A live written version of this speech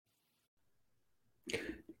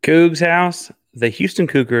Cougs house, the Houston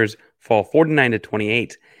Cougars fall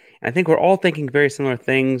 49-28. And I think we're all thinking very similar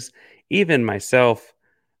things, even myself.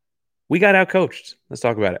 We got outcoached. Let's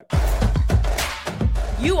talk about it.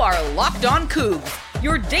 You are Locked On Cougs,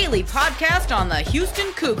 your daily podcast on the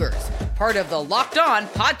Houston Cougars, part of the Locked On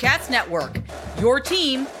Podcast Network, your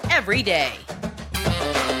team every day.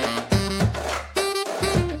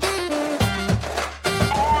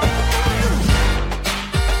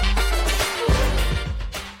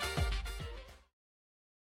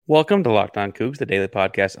 Welcome to Locked On Cougs, the daily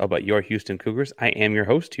podcast about your Houston Cougars. I am your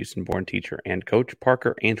host, Houston-born teacher and coach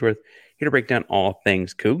Parker Ainsworth, here to break down all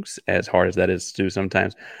things Cougs, as hard as that is to do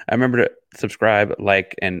sometimes. Remember to subscribe,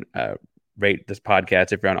 like, and rate this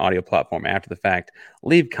podcast if you're on audio platform after the fact.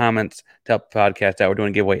 Leave comments to help the podcast out. We're doing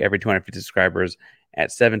a giveaway every 250 subscribers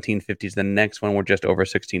at 1750. The next one, we're just over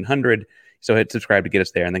 1,600. So hit subscribe to get us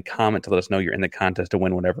there, and then comment to let us know you're in the contest to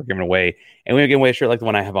win whatever we're giving away. And we're giving away a shirt like the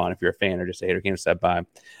one I have on. If you're a fan or just a hater, came to step by,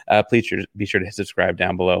 please be sure to hit subscribe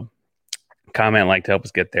down below. Comment, like to help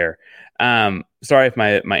us get there. Sorry if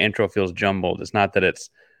my intro feels jumbled. It's not that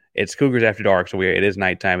it's Cougars After Dark, so it is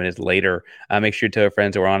nighttime. It is later. Make sure you tell your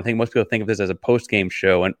friends that we're on. I think most people think of this as a post-game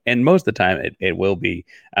show, and most of the time it will be.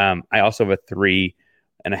 I also have a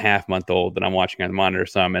 3.5-month-old that I'm watching on the monitor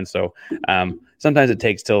some, and so sometimes it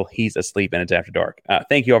takes till he's asleep and it's after dark.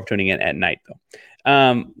 Thank you all for tuning in at night,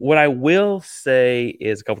 though. What I will say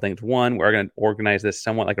is a couple things. One, we're going to organize this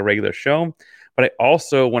somewhat like a regular show, but I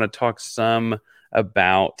also want to talk some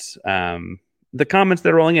about the comments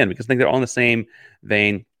that are rolling in, because I think they're all in the same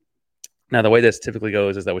vein. Now, the way this typically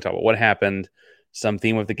goes is that we talk about what happened, some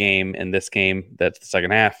theme of the game in this game, that's the second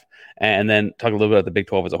half, and then talk a little bit about the Big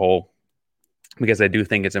 12 as a whole, because I do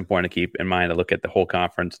think it's important to keep in mind to look at the whole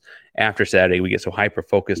conference. After Saturday, we get so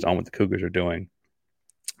hyper-focused on what the Cougars are doing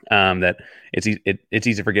that it's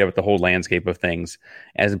easy to forget about the whole landscape of things,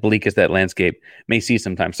 as bleak as that landscape may see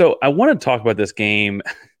sometimes. So I want to talk about this game,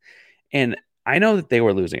 and I know that they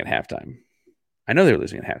were losing at halftime. I know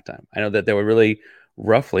that there were really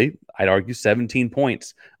roughly, I'd argue, 17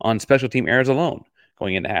 points on special team errors alone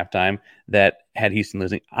going into halftime that had Houston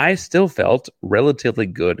losing. I still felt relatively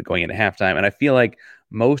good going into halftime, and I feel like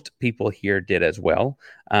most people here did as well.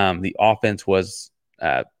 The offense was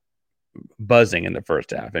buzzing in the first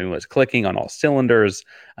half. I mean, it was clicking on all cylinders.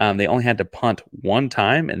 They only had to punt one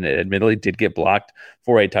time, and it admittedly did get blocked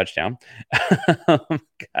for a touchdown. God,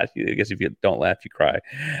 I guess if you don't laugh, you cry.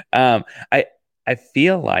 I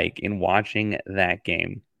feel like in watching that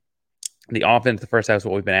game, the offense, the first half is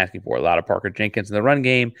what we've been asking for. A lot of Parker Jenkins in the run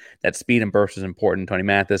game. That speed and burst is important. Tony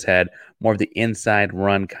Mathis had more of the inside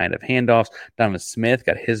run kind of handoffs. Donovan Smith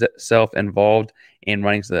got himself involved in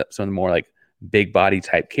running some of the more like big body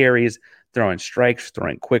type carries, throwing strikes,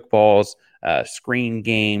 throwing quick balls, screen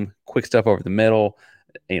game, quick stuff over the middle.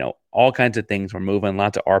 All kinds of things were moving.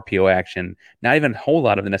 Lots of RPO action. Not even a whole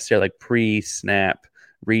lot of the necessarily like pre-snap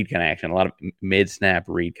read kind of action. A lot of mid-snap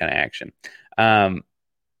read kind of action.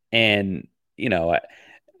 And,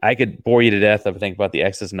 I could bore you to death if I think about the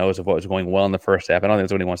X's and O's of what was going well in the first half. I don't think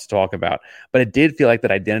that's what he wants to talk about. But it did feel like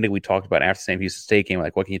that identity we talked about after the Sam Houston State game,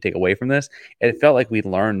 like what can you take away from this? It felt like we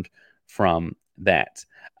learned from that.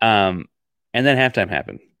 And then halftime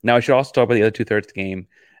happened. Now, I should also talk about the other two-thirds of the game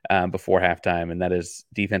before halftime, and that is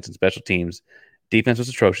defense and special teams. Defense was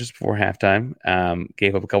atrocious before halftime.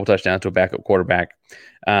 Gave up a couple touchdowns to a backup quarterback.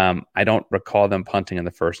 I don't recall them punting in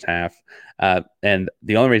the first half. And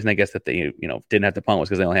the only reason I guess that they didn't have to punt was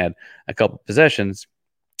because they only had a couple possessions.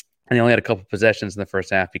 And they only had a couple possessions in the first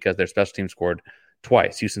half because their special team scored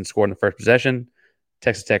twice. Houston scored in the first possession.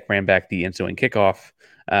 Texas Tech ran back the ensuing kickoff.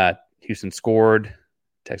 Houston scored.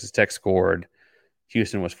 Texas Tech scored.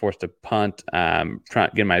 Houston was forced to punt. Trying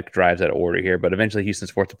to get my drives out of order here, but eventually Houston's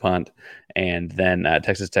forced to punt, and then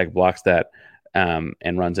Texas Tech blocks that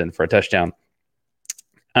and runs in for a touchdown.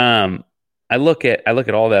 I look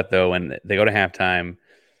at all that though, and they go to halftime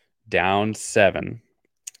down 7.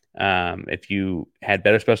 If you had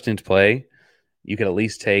better special teams play, you could at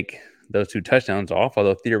least take those 2 touchdowns off.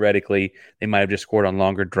 Although theoretically they might have just scored on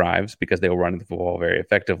longer drives because they were running the football very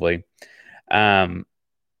effectively.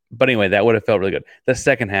 But anyway, that would have felt really good. The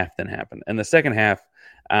second half then happened. And the second half,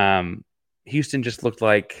 Houston just looked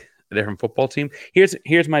like a different football team.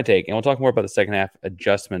 Here's my take, and we'll talk more about the second half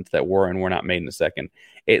adjustments that were and were not made in a second.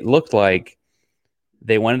 It looked like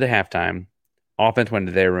they went into halftime, offense went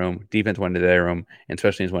into their room, defense went into their room, and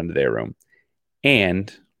special teams went into their room.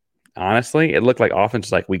 And honestly, it looked like offense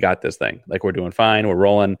was like, we got this thing. Like, we're doing fine, we're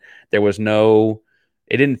rolling. There was no –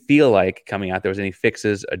 it didn't feel like coming out there was any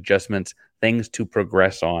fixes, adjustments, things to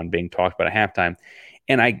progress on being talked about at halftime.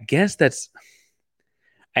 And I guess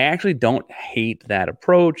I actually don't hate that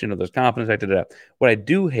approach. There's confidence. What I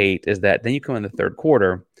do hate is that then you come in the third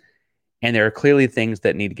quarter and there are clearly things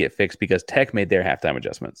that need to get fixed because Tech made their halftime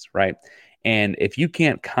adjustments, right? And if you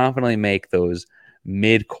can't confidently make those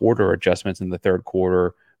mid-quarter adjustments in the third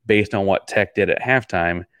quarter based on what Tech did at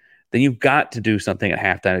halftime, then you've got to do something at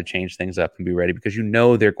halftime to change things up and be ready because you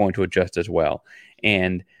know they're going to adjust as well.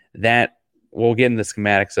 And that we'll get into the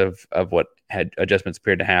schematics of what had adjustments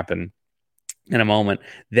appeared to happen in a moment.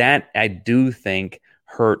 That I do think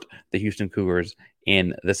hurt the Houston Cougars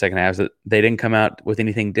in the second half. That they didn't come out with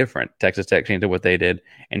anything different. Texas Tech changed what they did,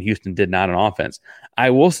 and Houston did not on offense.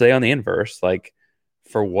 I will say on the inverse, like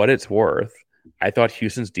for what it's worth, I thought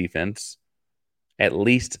Houston's defense at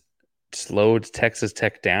least slowed Texas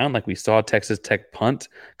Tech down. Like we saw Texas Tech punt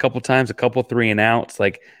a couple times, a couple 3-and-outs.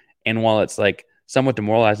 Like, and while it's like somewhat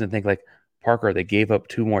demoralizing to think like Parker, they gave up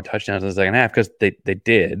 2 more touchdowns in the second half because they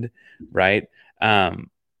did, right? And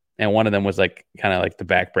one of them was like kind of like the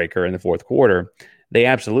backbreaker in the fourth quarter. They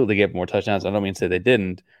absolutely gave more touchdowns. I don't mean to say they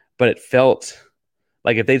didn't, but it felt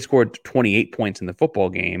like if they'd scored 28 points in the football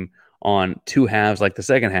game on 2 halves, like the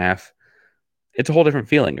second half, it's a whole different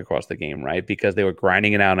feeling across the game, right? Because they were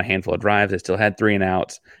grinding it out on a handful of drives. They still had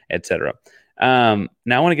 3-and-outs, etc. Now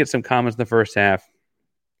I want to get some comments in the first half.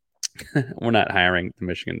 We're not hiring the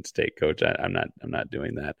Michigan State coach. I'm not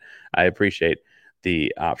doing that. I appreciate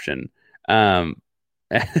the option.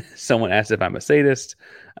 Someone asked if I'm a sadist.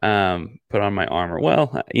 Put on my armor.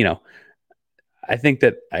 Well, I think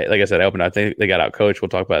that, like I said, I think they got out coached. We'll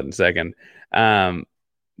talk about it in a second.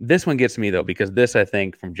 This one gets me though, because this, I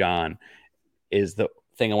think, from John is the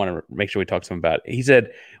thing I want to make sure we talk to him about. He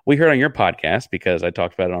said, we heard on your podcast, because I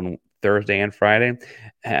talked about it on Thursday and Friday,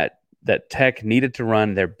 that Tech needed to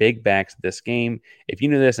run their big backs this game. If you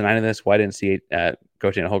knew this and I knew this, why didn't see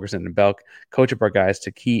Coach Anna Holgerson and Belk coach up our guys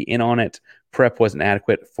to key in on it? Prep wasn't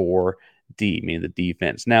adequate for meaning the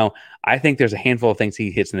defense. Now, I think there's a handful of things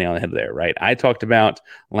he hits the nail on the head there, right? I talked about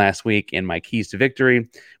last week in my keys to victory,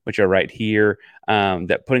 which are right here,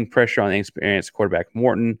 that putting pressure on the experienced quarterback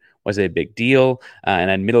Morton was a big deal. And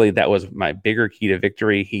admittedly, that was my bigger key to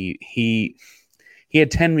victory. He had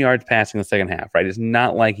 10 yards passing in the second half, right? It's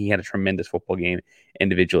not like he had a tremendous football game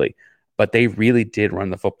individually, but they really did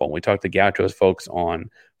run the football. We talked to Gaucho's folks on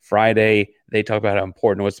Friday. They talked about how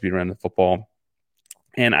important it was to be running the football.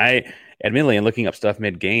 And I, admittedly, in looking up stuff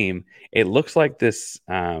mid-game, it looks like this.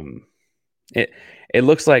 It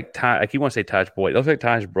looks like I keep wanting to say Taj Boyd. It looks like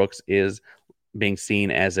Taj Brooks is being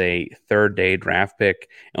seen as a third-day draft pick,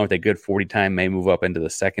 and with a good 40 time, may move up into the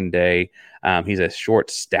second day. He's a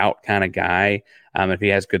short, stout kind of guy. If he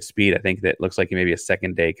has good speed, I think that looks like he may be a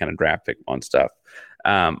second-day kind of draft pick on stuff.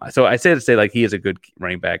 So I say to say like he is a good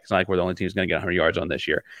running back. It's not like we're the only team who's going to get 100 yards on this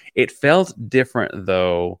year. It felt different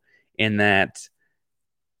though, in that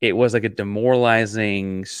it was like a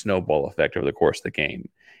demoralizing snowball effect over the course of the game.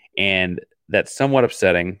 And that's somewhat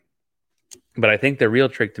upsetting. But I think the real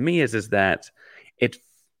trick to me is that it's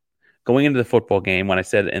going into the football game, when I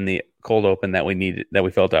said in the cold open that we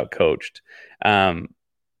felt out coached.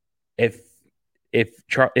 If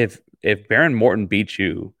Baron Morton beats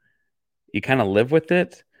you, you kind of live with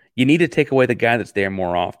it. You need to take away the guy that's there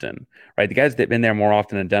more often, right? The guys that have been there more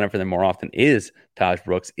often and done it for them more often is Taj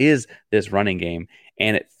Brooks, is this running game.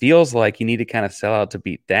 And it feels like you need to kind of sell out to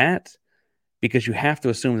beat that, because you have to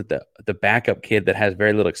assume that the backup kid that has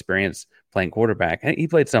very little experience playing quarterback, he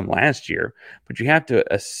played some last year, but you have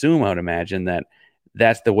to assume, I would imagine, that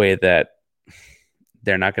that's the way that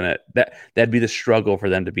they're not going to, that'd be the struggle for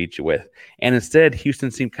them to beat you with. And instead,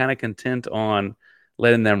 Houston seemed kind of content on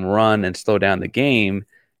letting them run and slow down the game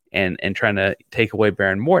and trying to take away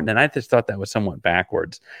Baron Morton. And I just thought that was somewhat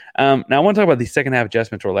backwards. Now, I want to talk about the second half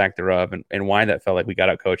adjustments or lack thereof and why that felt like we got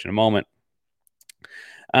out coached in a moment.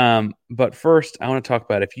 But first, I want to talk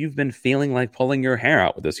about if you've been feeling like pulling your hair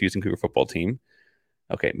out with this Houston Cougar football team.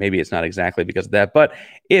 Okay, maybe it's not exactly because of that, but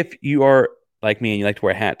if you are like me and you like to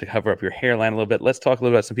wear a hat to cover up your hairline a little bit, let's talk a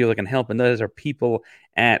little about some people that can help, and those are people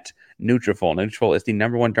at Nutrafol. Nutrafol is the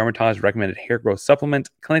 #1 dermatologist recommended hair growth supplement,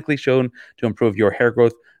 clinically shown to improve your hair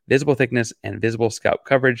growth, visible thickness, and visible scalp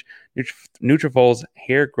coverage. Nutrafol's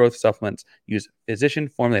hair growth supplements use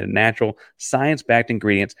physician-formulated, natural, science-backed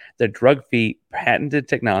ingredients. Their drug-free, patented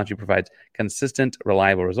technology provides consistent,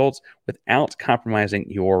 reliable results without compromising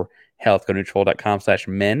your health. Go to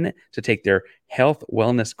Nutrafol.com/men to take their health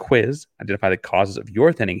wellness quiz. Identify the causes of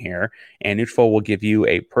your thinning hair, and Nutrafol will give you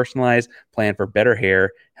a personalized plan for better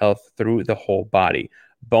hair health through the whole body.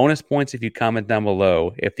 Bonus points if you comment down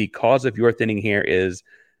below if the cause of your thinning hair is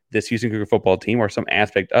this Houston Cougar football team or some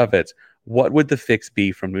aspect of it. What would the fix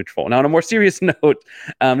be from Nutrafol? Now, on a more serious note,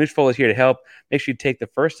 Nutrafol is here to help. Make sure you take the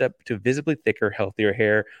first step to visibly thicker, healthier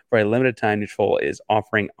hair. For a limited time, Nutrafol is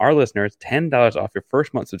offering our listeners $10 off your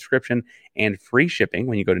first month subscription and free shipping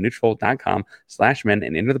when you go to Nutrafol.com/men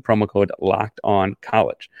and enter the promo code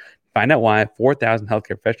LOCKEDONCollege. Find out why 4,000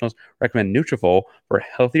 healthcare professionals recommend Nutrafol for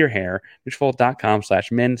healthier hair.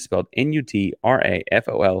 Nutrafol.com/men, spelled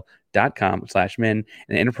Nutrafol.com/men,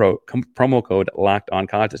 and enter promo code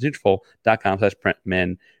LOCKEDONCollege. That's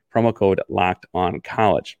Nutrafol.com/men, promo code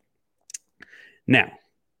LOCKEDONCollege. Now,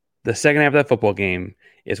 the second half of that football game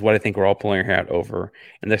is what I think we're all pulling our hair out over.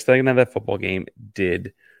 And the second half of that football game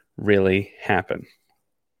did really happen.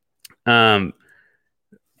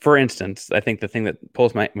 For instance, I think the thing that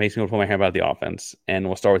makes me pull my hair out of the offense, and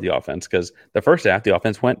we'll start with the offense, because the first half, the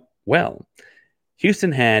offense went well.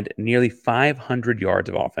 Houston had nearly 500 yards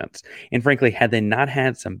of offense. And frankly, had they not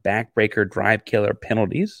had some backbreaker, drive killer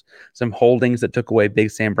penalties, some holdings that took away Big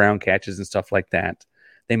Sam Brown catches and stuff like that,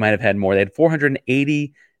 they might have had more. They had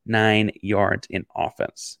 489 yards in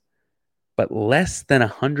offense. But less than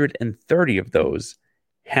 130 of those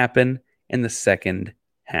happened in the second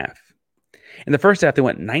half. In the first half, they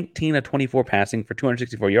went 19 of 24 passing for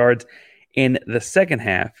 264 yards. In the second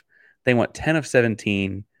half, they went 10 of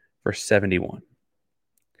 17 for 71.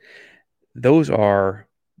 Those are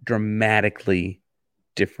dramatically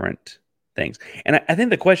different things. And I think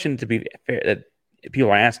the question, to be fair, that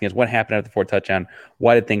people are asking is, what happened after the fourth touchdown?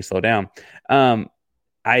 Why did things slow down?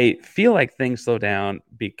 I feel like things slow down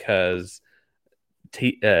because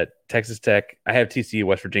Texas Tech, I have TCU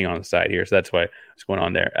West Virginia on the side here, so that's why it's going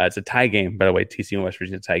on there. It's a tie game, by the way. TCU and West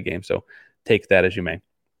Virginia tie game, so take that as you may.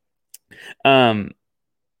 But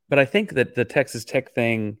I think that the Texas Tech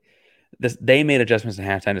thing, they made adjustments at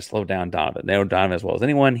halftime to slow down Donovan. They know Donovan as well as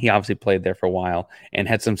anyone. He obviously played there for a while and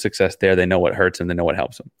had some success there. They know what hurts him. They know what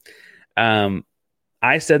helps him.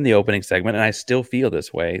 I said in the opening segment, and I still feel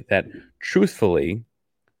this way, that truthfully,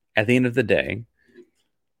 at the end of the day,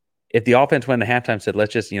 if the offense went to halftime and said,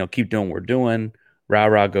 let's just keep doing what we're doing, rah,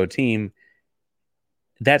 rah, go team,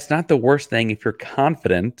 that's not the worst thing if you're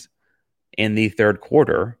confident in the third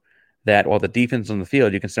quarter that while the defense is on the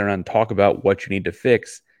field, you can sit around and talk about what you need to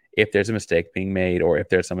fix if there's a mistake being made or if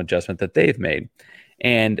there's some adjustment that they've made.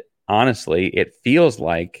 And honestly, it feels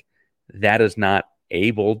like that is not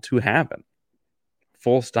able to happen.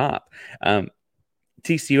 Full stop.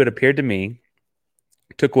 TCU, it appeared to me,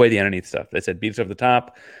 took away the underneath stuff. They said beat us over the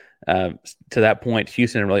top. To that point,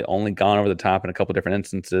 Houston had really only gone over the top in a couple different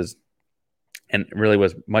instances and really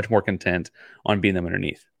was much more content on beating them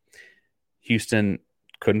underneath. Houston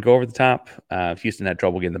couldn't go over the top. Houston had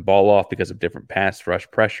trouble getting the ball off because of different pass rush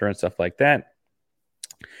pressure and stuff like that.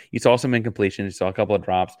 You saw some incompletions. You saw a couple of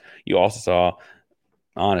drops. You also saw,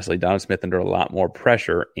 honestly, Donovan Smith under a lot more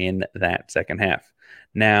pressure in that second half.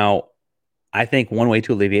 Now, I think one way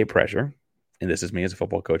to alleviate pressure, and this is me as a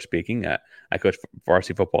football coach speaking, I coached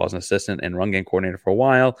varsity football as an assistant and run game coordinator for a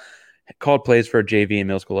while, called plays for JV and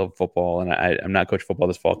middle school level football, and I'm not coaching football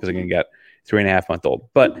this fall because I'm going to get 3.5-month-old.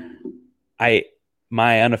 But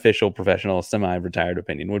my unofficial, professional, semi-retired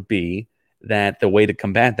opinion would be that the way to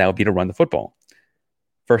combat that would be to run the football.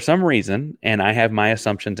 For some reason, and I have my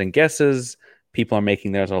assumptions and guesses, people are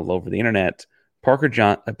making theirs all over the internet, Parker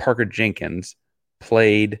Jenkins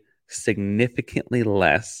played significantly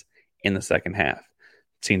less in the second half.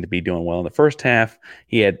 Seemed to be doing well in the first half.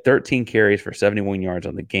 He had 13 carries for 71 yards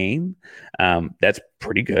on the game. That's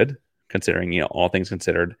pretty good considering, all things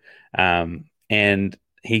considered. And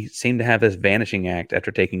he seemed to have this vanishing act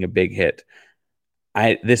after taking a big hit.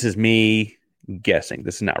 This is me guessing.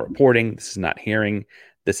 This is not reporting. This is not hearing.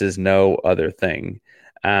 This is no other thing.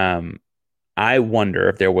 I wonder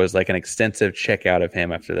if there was like an extensive checkout of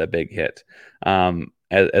him after that big hit.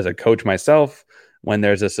 As a coach myself, when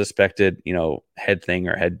there's a suspected, head thing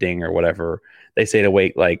or head ding or whatever, they say to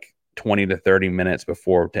wait like 20 to 30 minutes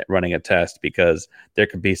before running a test because there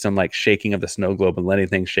could be some like shaking of the snow globe and letting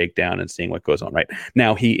things shake down and seeing what goes on. Right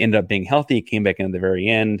now, he ended up being healthy. He came back in at the very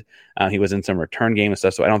end. He was in some return game and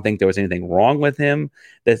stuff. So I don't think there was anything wrong with him.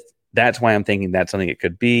 That's why I'm thinking that's something it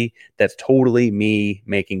could be. That's totally me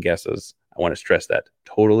making guesses. I want to stress that.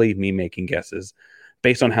 Totally me making guesses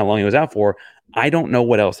based on how long he was out for. I don't know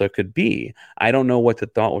what else there could be. I don't know what the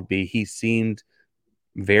thought would be. He seemed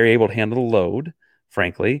very able to handle the load,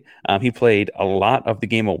 frankly. He played a lot of the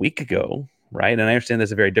game a week ago, right? And I understand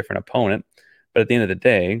that's a very different opponent. But at the end of the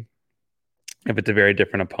day, if it's a very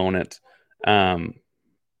different opponent, I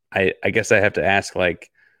guess I have to ask, like,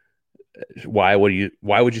 why would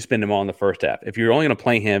you spend him all in the first half? If you're only going to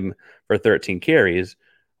play him for 13 carries,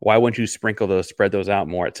 Why wouldn't you sprinkle those, spread those out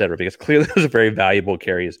more, et cetera? Because clearly those are very valuable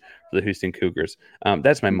carries for the Houston Cougars.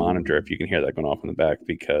 That's my monitor, if you can hear that going off in the back,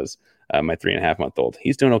 because my 3.5-month-old,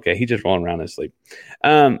 he's doing okay. He's just rolling around in his sleep.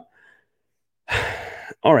 All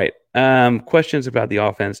right. Questions about the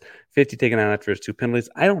offense. 50 taken out after his 2 penalties.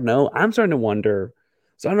 I don't know. I'm starting to wonder.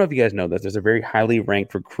 So I don't know if you guys know this. There's a very highly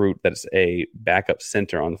ranked recruit that's a backup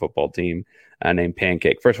center on the football team named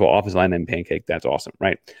Pancake. First of all, offensive line named Pancake. That's awesome,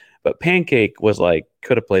 right? But Pancake was like,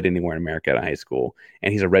 could have played anywhere in America at high school,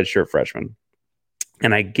 and he's a redshirt freshman.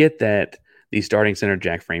 And I get that the starting center,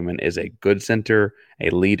 Jack Freeman, is a good center,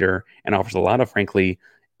 a leader, and offers a lot of, frankly,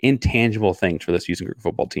 intangible things for this Houston Cougar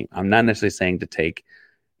football team. I'm not necessarily saying to take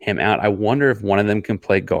him out. I wonder if one of them can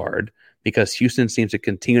play guard, because Houston seems to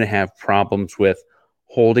continue to have problems with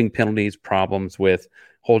holding penalties, problems with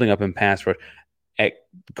holding up in pass rush at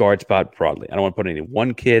guard spot broadly. I don't want to put any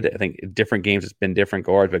one kid. I think different games it's been different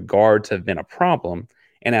guards, but guards have been a problem.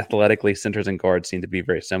 And athletically, centers and guards seem to be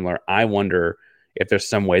very similar. I wonder if there's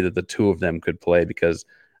some way that the two of them could play, because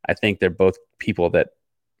I think they're both people that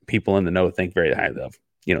people in the know think very highly of.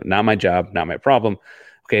 Not my job, not my problem.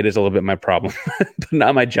 Okay, it is a little bit my problem, but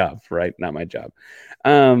not my job, right? Not my job.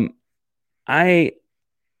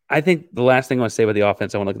 I think the last thing I want to say about the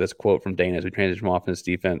offense, I want to look at this quote from Dana as we transition from offense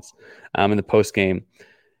to defense. In the post game,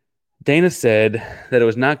 Dana said that it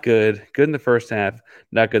was not good in the first half,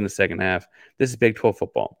 not good in the second half. This is Big 12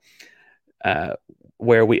 football,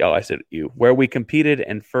 where we competed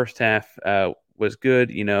and first half was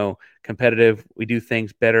good, competitive. We do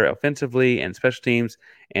things better offensively and special teams,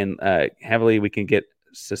 and heavily we can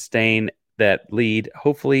sustain that lead.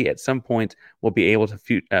 Hopefully at some point we'll be able to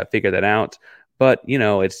figure that out. But,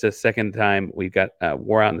 it's the second time we've got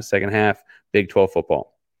wore out in the second half, Big 12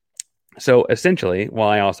 football. So essentially, while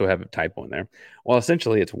I also have a typo in there,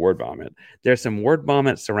 essentially it's word vomit. There's some word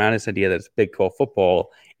vomit surrounding this idea that it's Big 12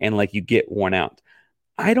 football and like you get worn out.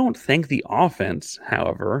 I don't think the offense,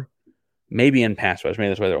 however, maybe in pass rush, maybe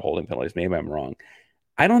that's why they're holding penalties, maybe I'm wrong.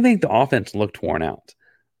 I don't think the offense looked worn out.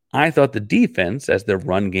 I thought the defense, as the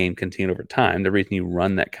run game continued over time, the reason you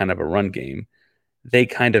run that kind of a run game, they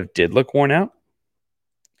kind of did look worn out.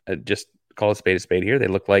 Just call a spade here. They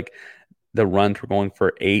look like the runs were going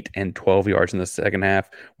for 8 and 12 yards in the second half,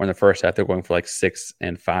 or in the first half, they're going for like 6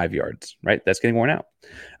 and 5 yards, right? That's getting worn out.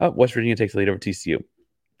 West Virginia takes the lead over TCU.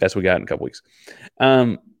 That's what we got in a couple weeks.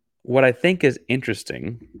 What I think is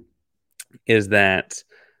interesting is that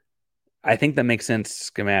I think that makes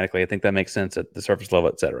sense schematically. I think that makes sense at the surface level,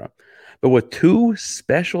 et cetera. But with 2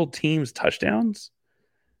 special teams touchdowns,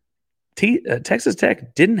 Texas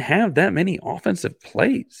Tech didn't have that many offensive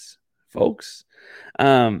plays, folks.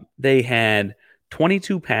 They had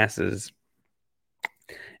 22 passes,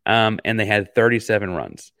 and they had 37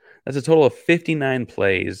 runs. That's a total of 59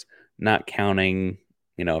 plays, not counting,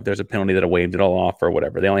 if there's a penalty that waved it all off or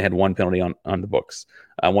whatever. They only had 1 penalty on the books.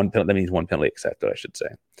 That means 1 penalty accepted, I should say.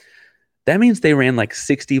 That means they ran like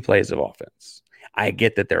 60 plays of offense. I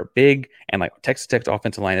get that they're big, and like Texas Tech's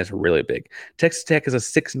offensive line is really big. Texas Tech is a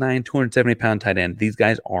 6'9", 270-pound tight end. These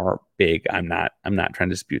guys are big. I'm not trying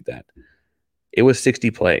to dispute that. It was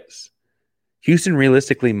 60 plays. Houston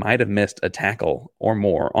realistically might have missed a tackle or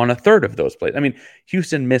more on a third of those plays. I mean,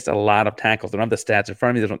 Houston missed a lot of tackles. I don't have the stats in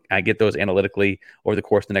front of me. I get those analytically over the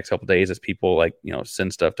course of the next couple of days as people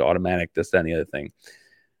send stuff to automatic, this, that, and the other thing.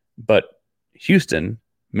 But Houston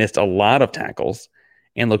missed a lot of tackles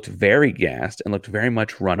and looked very gassed and looked very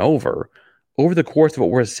much run over the course of what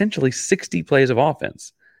were essentially 60 plays of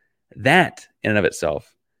offense. That in and of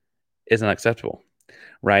itself is unacceptable,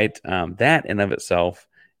 right? That in and of itself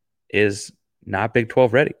is not Big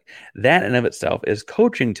 12 ready. That in and of itself is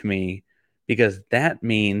coaching to me, because that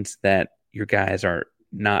means that your guys are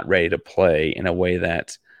not ready to play in a way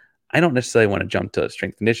that I don't necessarily want to jump to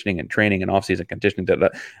strength conditioning and training and offseason conditioning.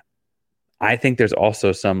 I think there's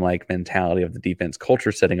also some mentality of the defense,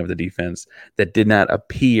 culture setting of the defense that did not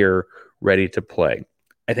appear ready to play.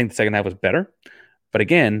 I think the second half was better, but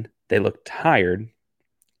again, they looked tired,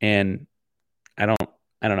 and I don't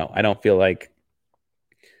know. I don't feel like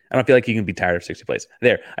you can be tired of 60 plays.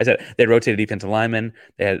 There, I said they rotated defensive linemen.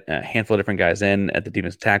 They had a handful of different guys in at the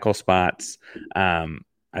defensive tackle spots.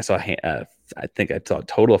 I saw a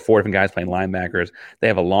total of 4 different guys playing linebackers. They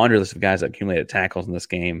have a laundry list of guys that accumulated tackles in this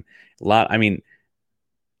game.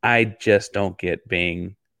 I just don't get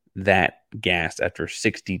being that gassed after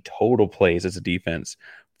 60 total plays as a defense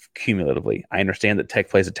cumulatively. I understand that Tech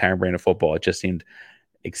plays a tiring brand of football. It just seemed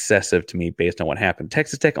excessive to me based on what happened.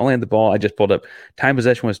 Texas Tech only had the ball. I just pulled up. Time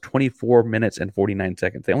possession was 24 minutes and 49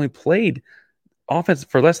 seconds. They only played offense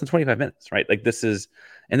for less than 25 minutes, right? Like, this is,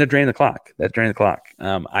 and they're draining the clock. That's draining the clock.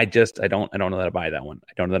 I don't know that I buy that one.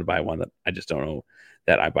 I don't know that I buy one. That I just don't know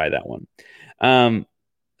that I buy that one.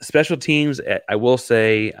 Special teams, I will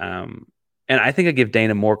say, and I think I give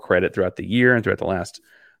Dana more credit throughout the year and throughout the last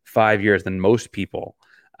 5 years than most people.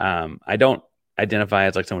 I don't identify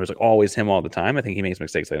as like someone who's like always him all the time. I think he makes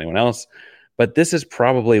mistakes like anyone else, but this is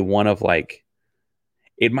probably one of like,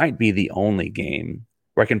 it might be the only game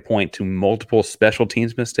where I can point to multiple special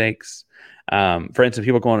teams mistakes. For instance,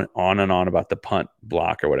 people going on and on about the punt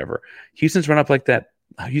block or whatever. Houston's run up like that.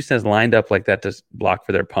 Houston has lined up like that to block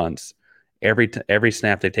for their punts. Every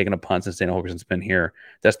snap they've taken a punt since Dana Holgerson's been here.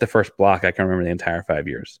 That's the first block I can remember the entire 5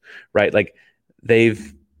 years, right? Like they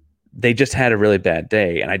just had a really bad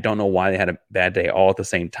day, and I don't know why they had a bad day all at the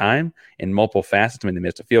same time in multiple facets. I mean, they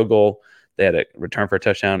missed a field goal, they had a return for a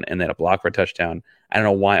touchdown, and they had a block for a touchdown. I don't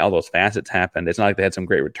know why all those facets happened. It's not like they had some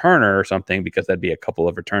great returner or something, because that'd be a couple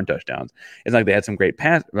of return touchdowns. It's not like they had some great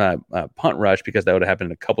punt rush, because that would have happened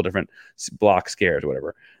in a couple different block scares or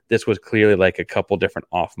whatever. This was clearly like a couple different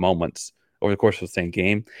off moments over the course of the same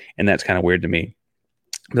game, and that's kind of weird to me.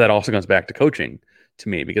 But that also comes back to coaching to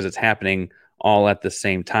me, because it's happening all at the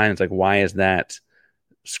same time. It's like, why is that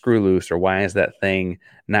screw loose, or why is that thing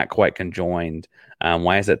not quite conjoined?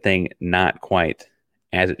 Why is that thing not quite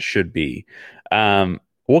as it should be?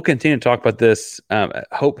 We'll continue to talk about this.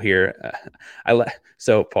 Hope here.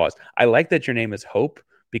 So pause. I like that your name is Hope,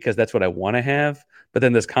 because that's what I want to have. But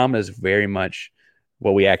then this comment is very much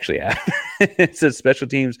what we actually have. It says special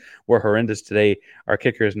teams were horrendous today. Our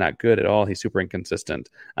kicker is not good at all. He's super inconsistent.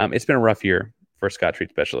 It's been a rough year for Scott Treat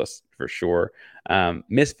specialists for sure.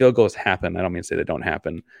 Missed field goals happen. I don't mean to say they don't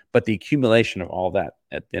happen, but the accumulation of all that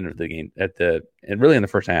at the end of the game, and really in the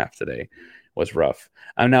first half today, was rough.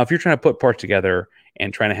 Now, if you're trying to put parts together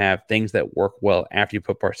and trying to have things that work well after you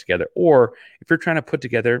put parts together, or if you're trying to put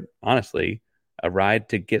together, honestly, a ride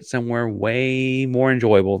to get somewhere way more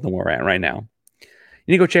enjoyable than where we're at right now,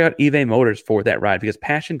 you need to go check out eBay Motors for that ride, because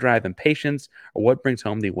passion, drive, and patience are what brings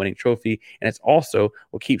home the winning trophy, and it's also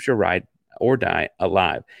what keeps your ride or die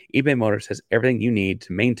alive. eBay Motors has everything you need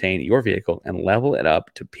to maintain your vehicle and level it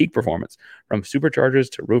up to peak performance, from superchargers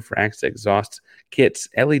to roof racks to exhaust kits,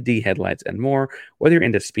 LED headlights, and more. Whether you're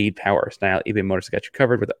into speed, power, or style, eBay Motors has got you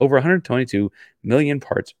covered with over 122 million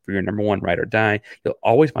parts for your number one ride or die. You'll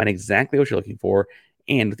always find exactly what you're looking for,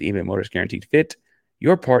 and with eBay Motors Guaranteed Fit,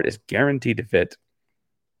 your part is guaranteed to fit.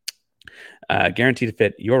 Guaranteed to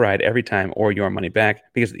fit your ride every time, or your money back,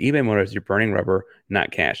 because with eBay Motors, you're burning rubber,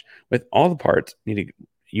 not cash. With all the parts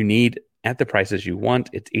you need at the prices you want,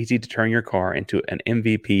 it's easy to turn your car into an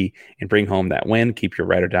MVP and bring home that win. Keep your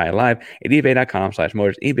ride or die alive at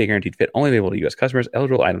ebay.com/motors. eBay Guaranteed Fit, only available to U.S. customers.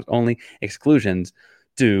 Eligible items only. Exclusions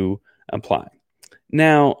do apply.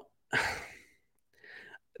 Now,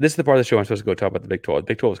 this is the part of the show I'm supposed to go talk about the Big 12. The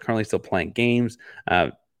Big 12 is currently still playing games.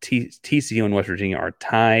 TCU and West Virginia are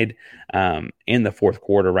tied in the fourth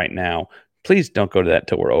quarter right now. Please don't go to that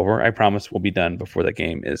till we're over. I promise we'll be done before the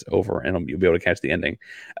game is over, and you'll be able to catch the ending.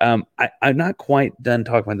 I'm not quite done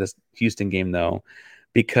talking about this Houston game though,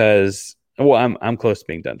 because I'm close to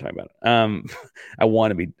being done talking about it. I want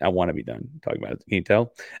to be done talking about it. Can you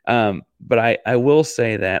tell? But I will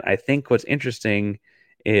say that I think what's interesting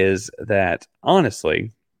is that,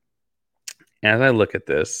 honestly, as I look at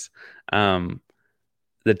this,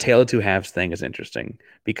 the tale of two halves thing is interesting,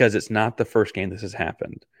 because it's not the first game this has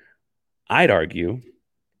happened. I'd argue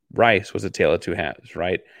Rice was a tale of two halves,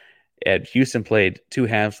 right? Houston played two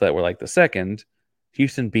halves that were like the second.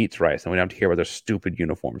 Houston beats Rice, and we don't have to hear about their stupid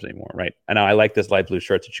uniforms anymore, right? I know I like this light blue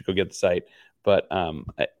shirt that you go get the site, but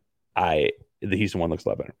the Houston one looks a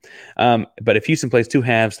lot better. But if Houston plays two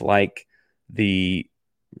halves like the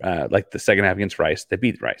second half against Rice, they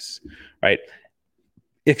beat Rice, right?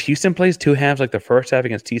 If Houston plays two halves like the first half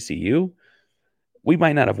against TCU, we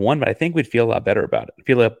might not have won, but I think we'd feel a lot better about it.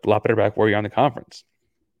 Feel a lot better about where you're on the conference.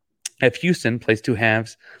 If Houston plays two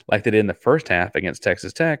halves like they did in the first half against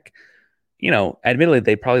Texas Tech, admittedly,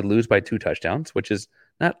 they probably lose by 2 touchdowns, which is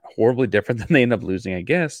not horribly different than they end up losing, I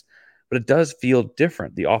guess, but it does feel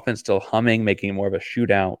different. The offense still humming, making it more of a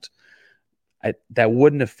shootout. That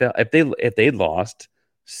wouldn't have felt, if they'd lost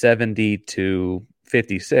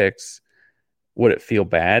 70-56. Would it feel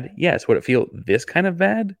bad? Yes. Would it feel this kind of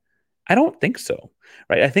bad? I don't think so,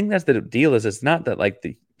 right? I think that's the deal. It's not that like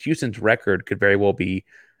the Houston's record could very well be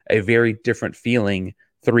a very different feeling,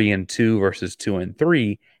 3-2 versus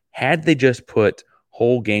 2-3, had they just put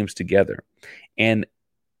whole games together. And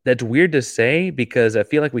that's weird to say, because I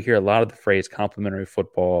feel like we hear a lot of the phrase complementary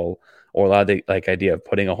football, or a lot of the idea of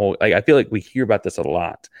putting a whole, I feel like we hear about this a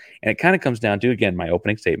lot, and it kind of comes down to, again, my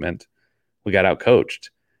opening statement, we got out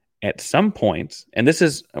coached. at some point, and this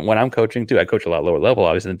is when I'm coaching too. I coach a lot lower level,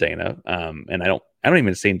 obviously, than Dana, and I don't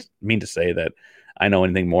even mean to say that I know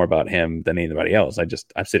anything more about him than anybody else. I'm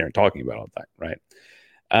sitting here talking about all that, right?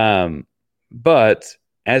 But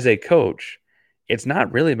as a coach, it's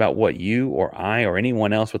not really about what you or I or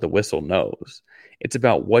anyone else with a whistle knows. It's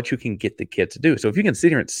about what you can get the kid to do. So if you can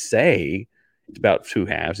sit here and say it's about two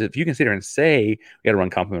halves, if you can sit here and say we got to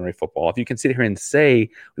run complementary football, if you can sit here and say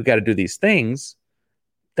we've got to do these things,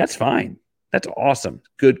 that's fine. That's awesome.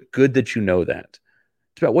 Good that you know that.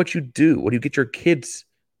 It's about what you do. What do you get your kids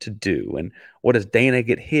to do? And what does Dana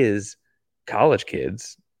get his college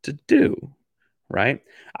kids to do? Right?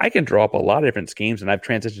 I can draw up a lot of different schemes, and I've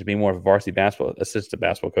transitioned to being more of a varsity basketball assistant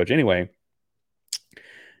basketball coach anyway.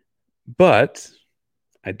 But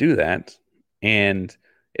I do that, and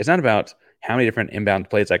it's not about how many different inbound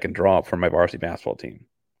plays I can draw up for my varsity basketball team.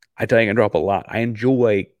 I tell you, I can draw up a lot. I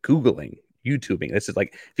enjoy Googling, YouTubing. This is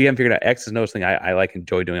like, if you haven't figured out, X is no thing I like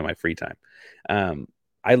enjoy doing in my free time.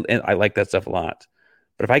 I like that stuff a lot.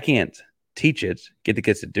 But if I can't teach it, get the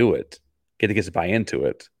kids to do it, get the kids to buy into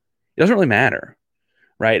it, it doesn't really matter,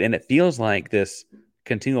 right? And it feels like this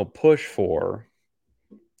continual push for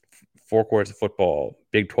 4 quarters of football,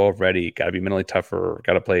 Big 12 ready, got to be mentally tougher,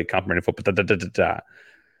 got to play complementary football.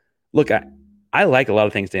 Look, I like a lot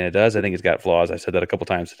of things Dana does. I think he's got flaws. I said that a couple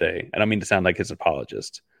times today. I don't mean to sound like his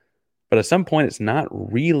apologist. But at some point, it's not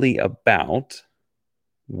really about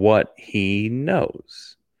what he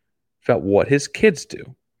knows. It's about what his kids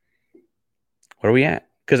do. What are we at?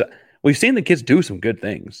 Because we've seen the kids do some good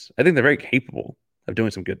things. I think they're very capable of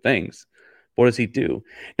doing some good things. What does he do?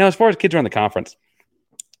 Now, as far as kids around the conference,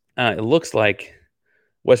 it looks like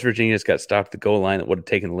West Virginia's got stopped at the goal line that would have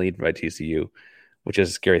taken the lead by TCU, which is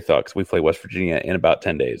a scary thought because we play West Virginia in about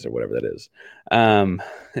 10 days or whatever that is.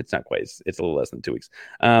 It's not quite. It's a little less than 2 weeks.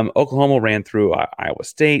 Oklahoma ran through Iowa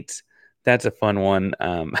State. That's a fun one.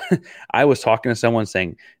 I was talking to someone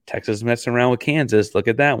saying Texas messing around with Kansas. Look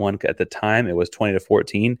at that one. At the time, it was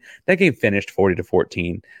 20-14. That game finished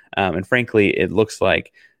 40-14. And frankly, it looks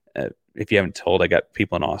like, if you haven't told, I got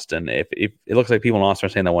people in Austin. If it looks like people in Austin are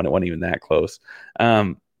saying that one, it wasn't even that close.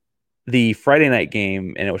 The Friday night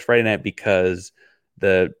game, and it was Friday night because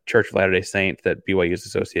the Church of Latter-day Saints that BYU is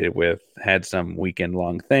associated with had some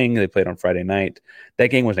weekend-long thing. They played on Friday night. That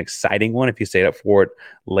game was an exciting one if you stayed up for it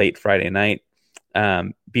late Friday night.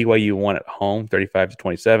 BYU won at home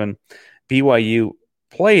 35-27. BYU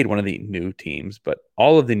played one of the new teams, but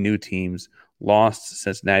all of the new teams lost.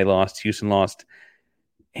 Cincinnati lost. Houston lost.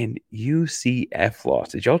 And UCF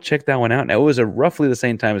lost. Did y'all check that one out? Now, it was roughly the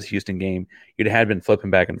same time as the Houston game. You'd had been flipping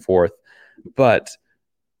back and forth. But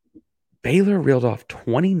Baylor reeled off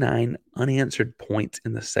 29 unanswered points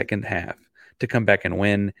in the second half to come back and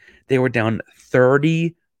win. They were down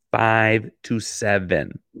 35-7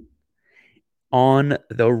 on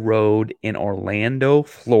the road in Orlando,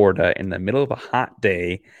 Florida, in the middle of a hot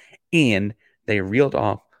day. And they reeled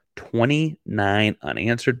off 29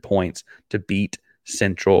 unanswered points to beat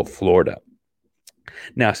Central Florida.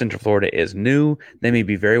 Now, Central Florida is new. They may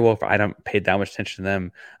be very well. I don't pay that much attention to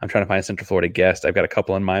them. I'm trying to find a Central Florida guest. I've got a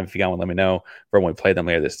couple in mind. If you got one, let me know for when we play them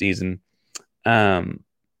later this season.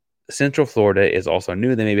 Central Florida is also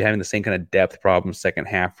new. They may be having the same kind of depth problems, second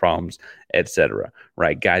half problems, etc.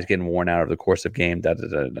 Right? Guys getting worn out over the course of game.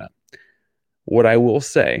 What I will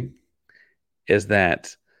say is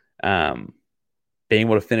that being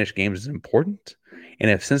able to finish games is important. And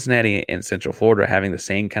if Cincinnati and Central Florida are having the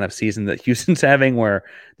same kind of season that Houston's having where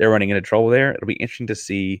they're running into trouble there, it'll be interesting to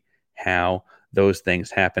see how those things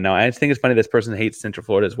happen. Now, I just think it's funny this person hates Central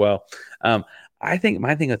Florida as well. I think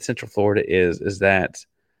my thing with Central Florida is that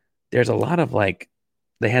there's a lot of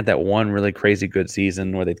they had that one really crazy good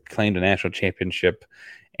season where they claimed a national championship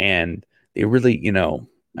and they really,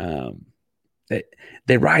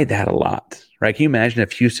 they ride that a lot, right? Can you imagine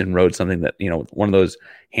if Houston rode something that, one of those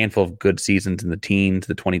handful of good seasons in the teens,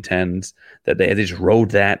 the 2010s, that they just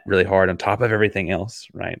rode that really hard on top of everything else,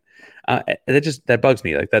 right? That bugs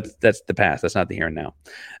me. That's the past. That's not the here and now.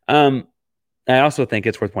 I also think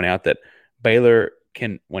it's worth pointing out that Baylor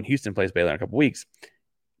when Houston plays Baylor in a couple weeks,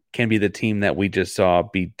 can be the team that we just saw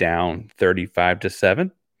be down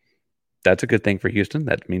 35-7. That's a good thing for Houston.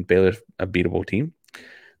 That means Baylor's a beatable team.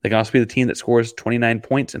 They can also be the team that scores 29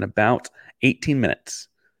 points in about 18 minutes.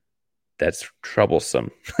 That's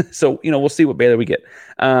troublesome. So, we'll see what Baylor we get.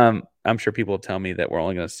 I'm sure people will tell me that we're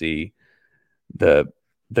only going to see the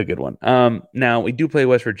good one. Now, we do play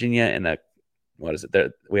West Virginia in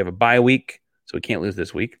we have a bye week, so we can't lose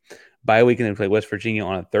this week. Bye week, and then we play West Virginia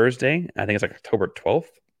on a Thursday. I think it's October 12th.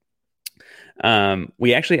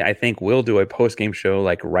 We actually, I think, will do a post-game show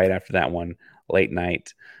right after that one, late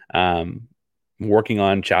night. working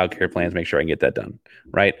on childcare plans, make sure I can get that done.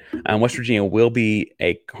 Right. West Virginia will be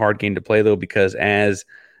a hard game to play though, because as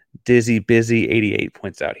Dizzy Busy 88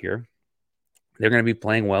 points out here, they're going to be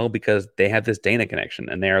playing well because they have this Dana connection,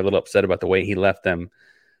 and they are a little upset about the way he left them,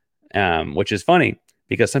 which is funny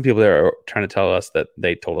because some people are trying to tell us that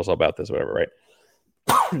they told us all about this, whatever, right?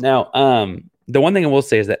 Now, the one thing I will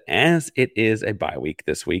say is that as it is a bye week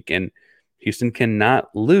this week, and Houston cannot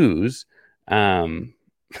lose, and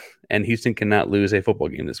Houston cannot lose a football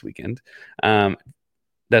game this weekend.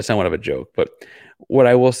 That's somewhat of a joke, but what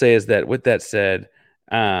I will say is that with that said,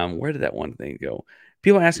 where did that one thing go?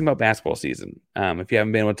 People are asking about basketball season. If you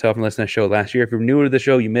haven't been able to tell from listening to the show last year, if you're newer to the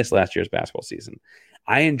show, you missed last year's basketball season.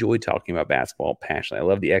 I enjoy talking about basketball passionately. I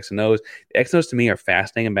love the X and O's. The X and O's to me are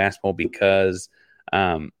fascinating in basketball because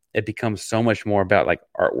it becomes so much more about like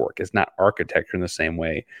artwork. It's not architecture in the same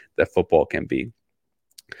way that football can be.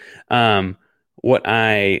 What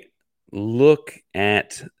I look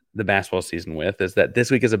at the basketball season with is that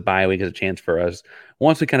this week is a bye week, is a chance for us,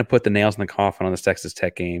 once we kind of put the nails in the coffin on the Texas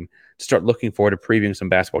Tech game, to start looking forward to previewing some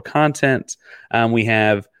basketball content. We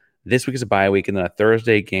have this week is a bye week, and then a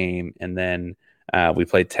Thursday game, and then we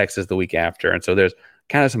play Texas the week after. And so there's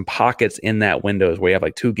kind of some pockets in that windows where you have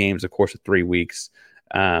like 2 games, of course, of 3 weeks,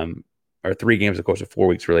 or 3 games, of course, of 4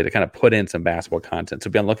 weeks, really, to kind of put in some basketball content. So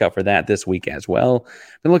be on the lookout for that this week as well. Be on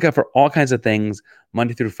the lookout for all kinds of things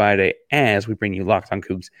Monday through Friday as we bring you Locked on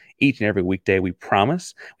Cougs each and every weekday. We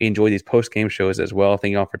promise. We enjoy these post-game shows as well.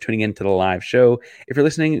 Thank you all for tuning in to the live show. If you're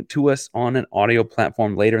listening to us on an audio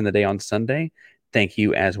platform later in the day on Sunday, thank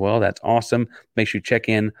you as well. That's awesome. Make sure you check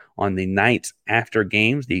in on the nights after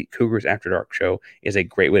games. The Cougars After Dark show is a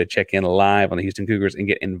great way to check in live on the Houston Cougars and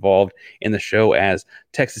get involved in the show. As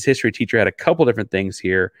Texas history teacher, had a couple different things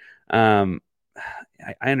here.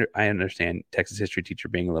 I understand Texas history teacher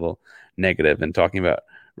being a little negative and talking about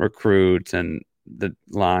recruits and the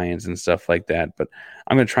Lions and stuff like that, but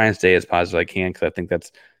I'm going to try and stay as positive as I can, because I think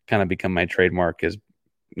that's kind of become my trademark, is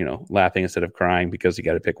laughing instead of crying, because you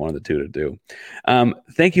got to pick one of the two to do.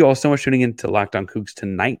 Thank you all so much for tuning in to Locked on Cougs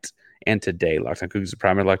tonight and today. Locked on Cougs is a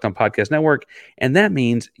primary Locked on Podcast Network, and that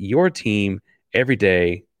means your team every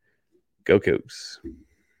day. Go Cougs.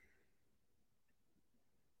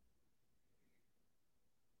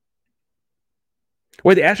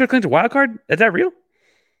 Wait, the Astros clinched a wild card? Is that real?